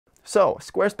So,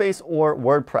 Squarespace or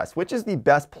WordPress, which is the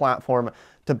best platform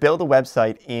to build a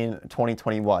website in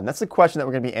 2021? That's the question that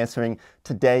we're going to be answering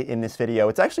today in this video.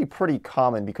 It's actually pretty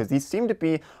common because these seem to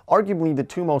be arguably the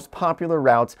two most popular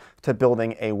routes to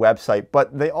building a website,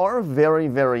 but they are very,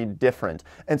 very different.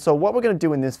 And so what we're going to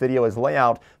do in this video is lay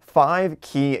out 5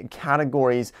 key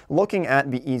categories, looking at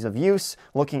the ease of use,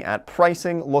 looking at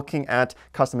pricing, looking at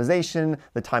customization,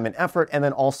 the time and effort, and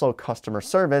then also customer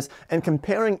service, and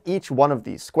comparing each one of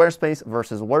these, Squarespace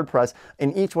versus WordPress,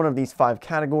 in each one of these 5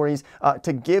 categories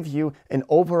to give you an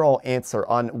overall answer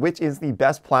on which is the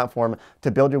best platform to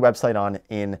build your website on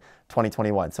in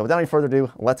 2021. So without any further ado,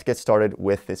 let's get started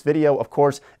with this video. Of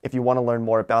course, if you want to learn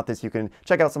more about this, you can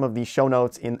check out some of the show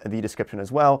notes in the description as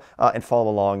well and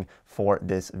follow along for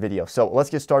this video. So let's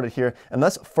get started here. And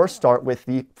let's first start with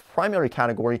the primary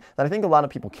category that I think a lot of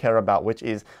people care about, which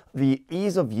is the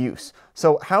ease of use.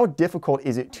 So how difficult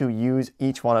is it to use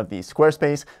each one of these,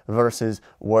 Squarespace versus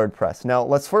WordPress? Now,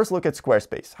 let's first look at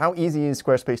Squarespace. How easy is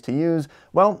Squarespace to use?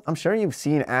 Well, I'm sure you've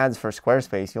seen ads for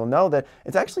Squarespace. You'll know that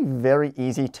it's actually very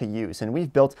easy to use. And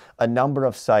we've built a number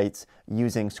of sites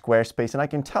using Squarespace. And I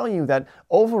can tell you that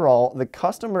overall, the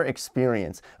customer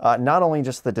experience, not only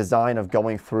just the design of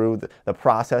going through the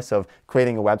process of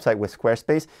creating a website with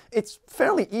Squarespace, it's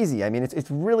fairly easy. I mean,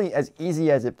 it's really as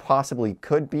easy as it possibly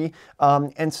could be.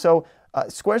 And so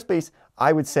Squarespace,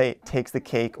 I would say, takes the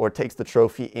cake or takes the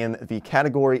trophy in the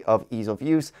category of ease of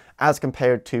use as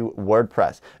compared to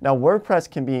WordPress. Now, WordPress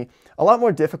can be a lot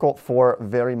more difficult for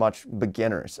very much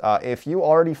beginners. If you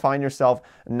already find yourself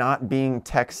not being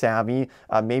tech savvy,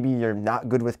 maybe you're not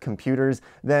good with computers,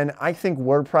 then I think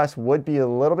WordPress would be a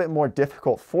little bit more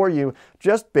difficult for you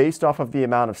just based off of the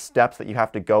amount of steps that you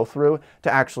have to go through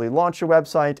to actually launch your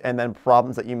website and then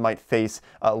problems that you might face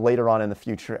later on in the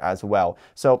future as well.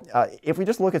 So if we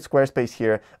just look at Squarespace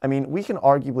here, I mean, we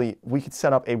could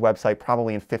set up a website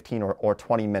probably in 15 or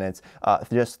 20 minutes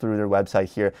just through their website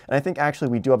here. And I think actually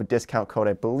we do have a discount code,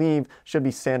 I believe, should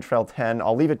be Santrel10.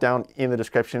 I'll leave it down in the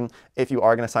description if you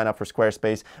are going to sign up for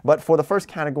Squarespace. But for the first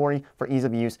category, for ease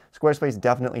of use, Squarespace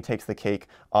definitely takes the cake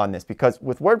on this, because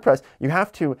with WordPress, you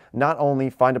have to not only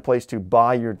find a place to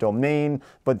buy your domain,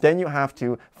 but then you have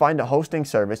to find a hosting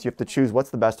service. You have to choose what's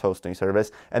the best hosting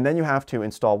service, and then you have to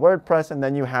install WordPress, and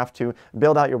then you have to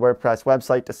build out your WordPress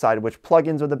website, decide which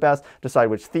plugins are the best, decide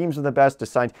which themes are the best,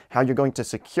 decide how you're going to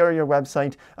secure your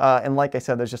website. And like I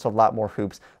said, there's just a lot more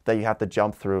hoops that you have to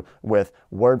jump through with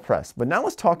WordPress. But now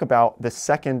let's talk about the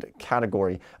second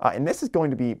category, and this is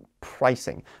going to be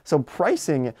pricing. So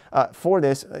pricing for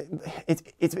this,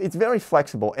 it's very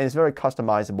flexible and it's very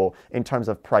customizable in terms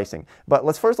of pricing. But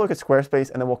let's first look at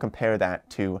Squarespace and then we'll compare that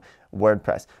to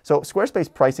WordPress. So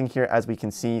Squarespace pricing here, as we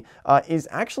can see, is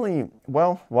actually,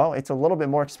 well, it's a little bit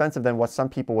more expensive than what some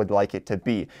people would like it to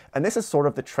be. And this is sort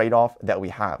of the trade-off that we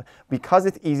have. Because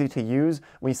it's easy to use,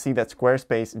 we see that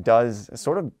Squarespace does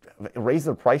sort of raise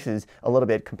their prices a little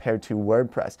bit compared to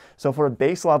WordPress. So for a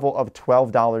base level of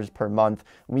 $12 per month,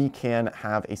 we can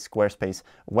have a Squarespace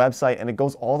website, and it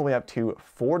goes all the way up to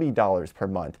 $40 per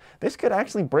month. This could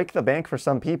actually break the bank for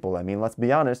some people. I mean, let's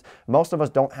be honest, most of us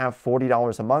don't have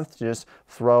 $40 a month to just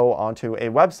throw onto a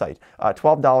website.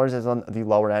 $12 is on the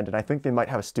lower end, and I think they might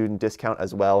have a student discount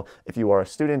as well. If you are a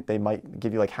student, they might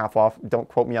give you like half off. Don't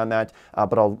quote me on that,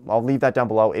 but I'll leave that down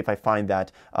below if I find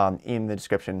that in the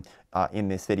description in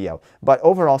this video. But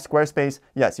overall, Squarespace,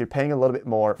 yes, you're paying a little bit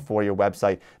more for your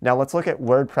website. Now let's look at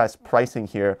WordPress pricing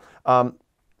here.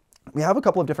 We have a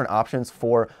couple of different options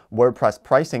for WordPress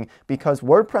pricing because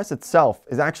WordPress itself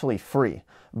is actually free,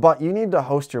 but you need to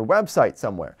host your website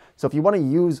somewhere. So if you want to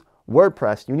use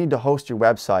WordPress, you need to host your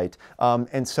website,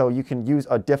 and so you can use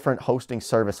a different hosting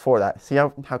service for that. See how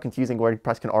confusing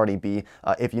WordPress can already be?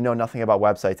 If you know nothing about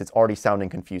websites, it's already sounding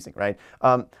confusing, right?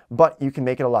 But you can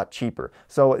make it a lot cheaper.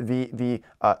 So the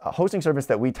hosting service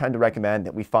that we tend to recommend,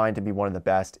 that we find to be one of the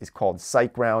best, is called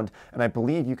SiteGround, and I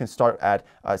believe you can start at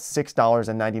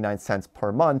 $6.99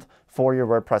 per month for your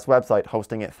WordPress website,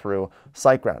 hosting it through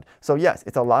SiteGround. So yes,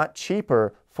 it's a lot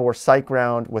cheaper for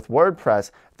SiteGround with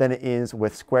WordPress than it is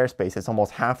with Squarespace. It's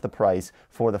almost half the price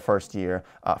for the first year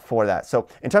for that. So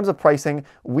in terms of pricing,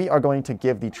 we are going to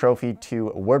give the trophy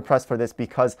to WordPress for this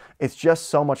because it's just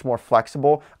so much more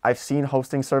flexible. I've seen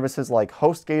hosting services like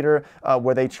HostGator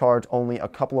where they charge only a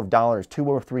couple of dollars, $2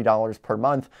 or $3 per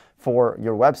month for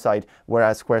your website,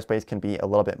 whereas Squarespace can be a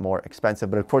little bit more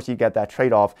expensive. But of course, you get that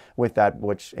trade-off with that,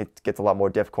 which it gets a lot more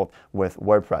difficult with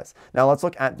WordPress. Now let's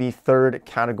look at the third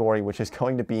category, which is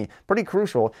going to be pretty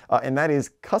crucial, and that is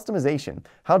customization.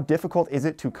 How difficult is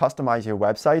it to customize your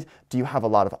website? Do you have a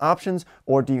lot of options,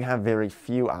 or do you have very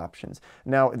few options?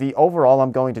 Now, the overall,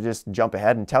 I'm going to just jump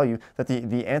ahead and tell you that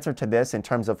the answer to this in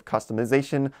terms of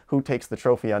customization, who takes the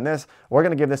trophy on this, we're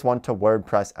going to give this one to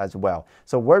WordPress as well.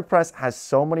 So WordPress has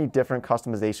so many different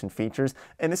customization features,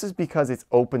 and this is because it's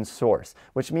open source,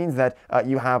 which means that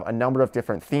you have a number of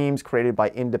different themes created by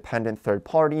independent third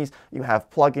parties. You have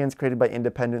plugins created by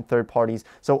independent third parties.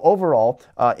 So overall,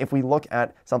 if we look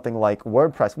at something like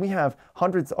WordPress, we have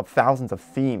hundreds of thousands of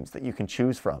themes that you can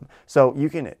choose from. So you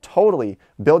can totally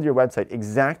build your website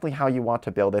exactly how you want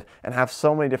to build it and have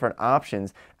so many different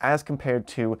options as compared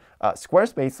to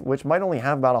Squarespace, which might only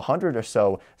have about 100 or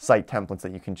so site templates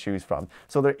that you can choose from.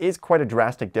 So there is quite a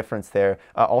drastic difference there.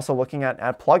 Also looking at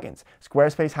plugins,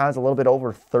 Squarespace has a little bit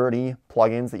over 30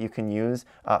 plugins that you can use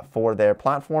for their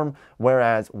platform,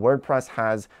 whereas WordPress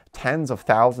has tens of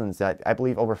thousands, I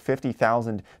believe over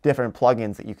 50,000 different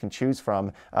plugins that you can choose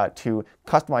from to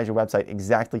customize your website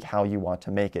exactly how you want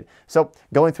to make it. So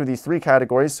going through these three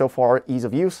categories so far, ease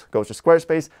of use goes to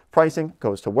Squarespace, pricing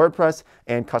goes to WordPress,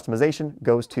 and customization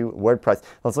goes to WordPress.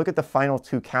 Let's look at the final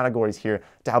two categories here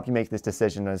to help you make this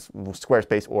decision as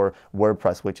Squarespace or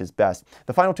WordPress, which is best.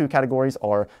 The final two categories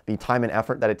are the time and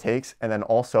effort that it takes, and then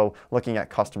also looking at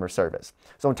customer service.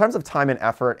 So in terms of time and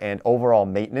effort and overall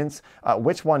maintenance,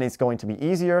 which one is going to be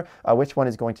easier? Which one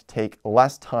is going to take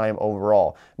less time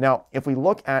overall? Now, if we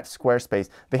look at Squarespace,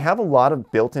 they have a lot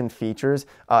of built-in features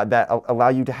that allow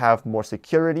you to have more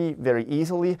security very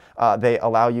easily. They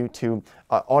allow you to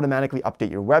automatically update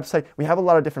your website. We have a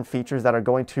lot of different features that are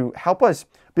going to help us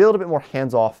be a little bit more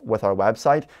hands-off with our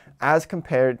website as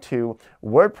compared to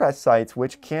WordPress sites,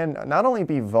 which can not only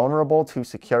be vulnerable to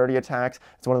security attacks.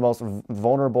 It's one of the most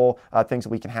vulnerable things that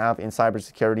we can have in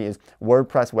cybersecurity is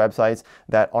WordPress websites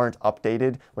that aren't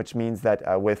updated, which means that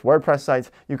with WordPress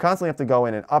sites, you constantly have to go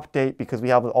in and update because we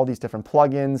have all these different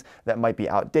plugins that might be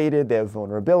outdated. They have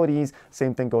vulnerabilities.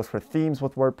 Same thing goes for themes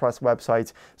with WordPress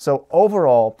websites. So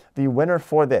overall, the winner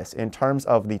for this in terms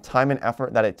of the time and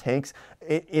effort that it takes,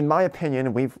 in my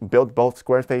opinion, we've built both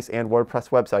Squarespace and WordPress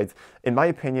websites. In my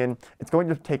opinion, it's going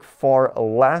to take far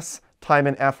less time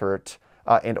and effort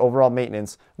and overall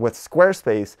maintenance with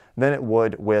Squarespace than it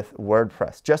would with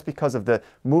WordPress, just because of the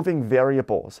moving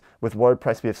variables. With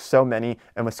WordPress, we have so many,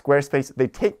 and with Squarespace, they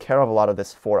take care of a lot of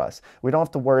this for us. We don't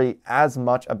have to worry as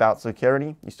much about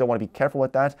security. You still want to be careful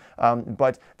with that,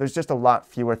 but there's just a lot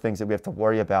fewer things that we have to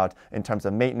worry about in terms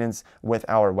of maintenance with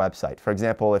our website. For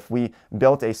example, if we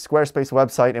built a Squarespace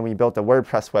website and we built a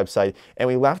WordPress website, and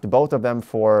we left both of them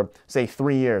for, say,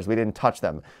 3 years, we didn't touch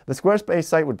them, the Squarespace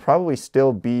site would probably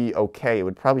still be okay. It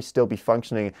would probably still be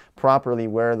functioning properly,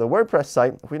 where the WordPress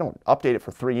site, if we don't update it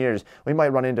for 3 years, we might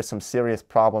run into some serious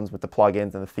problems with the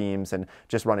plugins and the themes and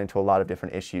just run into a lot of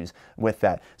different issues with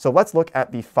that. So let's look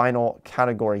at the final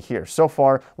category here. So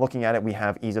far, looking at it, we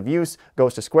have ease of use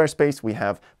goes to Squarespace, we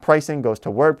have pricing goes to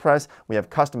WordPress, we have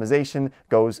customization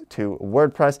goes to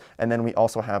WordPress, and then we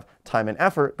also have time and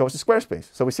effort goes to Squarespace.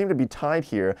 So we seem to be tied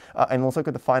here, and let's look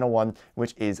at the final one,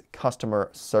 which is customer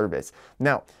service.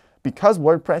 Now, because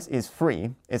WordPress is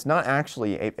free, it's not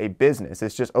actually a business,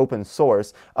 it's just open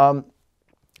source.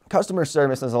 Customer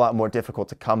service is a lot more difficult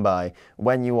to come by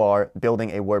when you are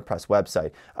building a WordPress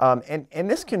website. And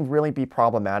this can really be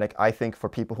problematic, I think, for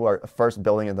people who are first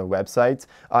building their websites.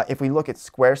 If we look at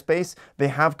Squarespace, they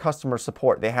have customer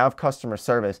support, they have customer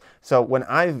service. So when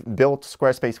I've built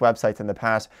Squarespace websites in the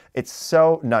past, it's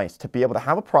so nice to be able to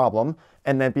have a problem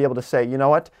and then be able to say, you know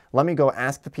what, let me go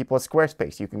ask the people at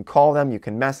Squarespace. You can call them, you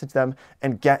can message them,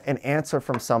 and get an answer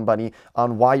from somebody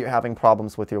on why you're having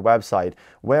problems with your website.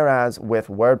 Whereas with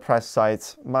WordPress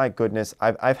sites, my goodness,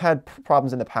 I've had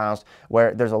problems in the past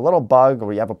where there's a little bug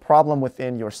or you have a problem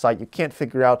within your site. You can't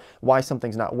figure out why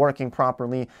something's not working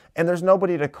properly, and there's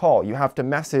nobody to call. You have to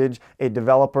message a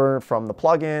developer from the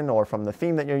plugin or from the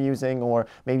theme that you're using, or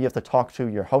maybe you have to talk to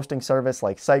your hosting service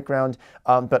like SiteGround.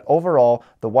 But overall,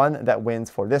 the one that wins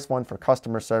for this one, for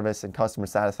customer service and customer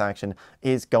satisfaction,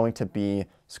 is going to be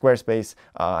Squarespace,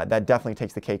 that definitely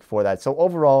takes the cake for that. So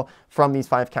overall, from these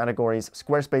 5 categories,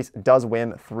 Squarespace does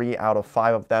win 3 out of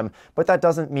 5 of them, but that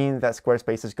doesn't mean that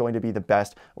Squarespace is going to be the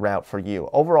best route for you.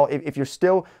 Overall, if you're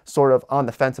still sort of on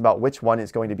the fence about which one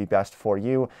is going to be best for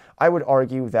you, I would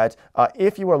argue that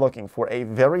if you are looking for a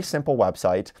very simple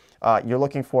website, you're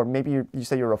looking for, maybe you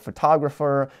say you're a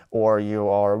photographer or you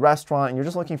are a restaurant and you're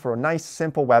just looking for a nice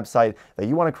simple website that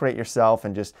you want to create yourself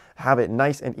and just have it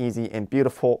nice and easy and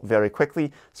beautiful very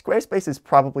quickly, Squarespace is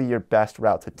probably your best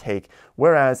route to take.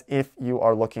 Whereas if you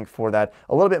are looking for that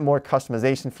a little bit more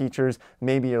customization features,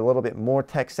 maybe you're a little bit more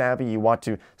tech savvy, you want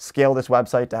to scale this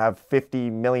website to have 50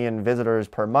 million visitors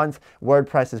per month,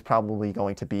 WordPress is probably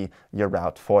going to be your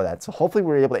route for that. So hopefully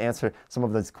we're able to answer some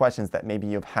of those questions that maybe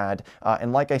you've had.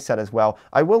 And like I said as well,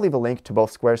 I will leave a link to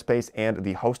both Squarespace and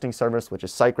the hosting service, which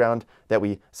is SiteGround, that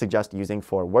we suggest using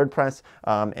for WordPress.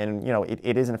 And you know,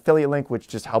 it is an affiliate link, which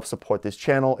just helps support this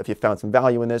channel. If you found some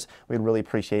value in this, we'd really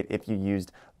appreciate if you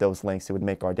used those links. It would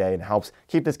make our day and helps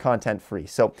keep this content free.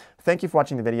 So thank you for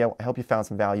watching the video. I hope you found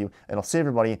some value, and I'll see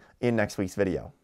everybody in next week's video.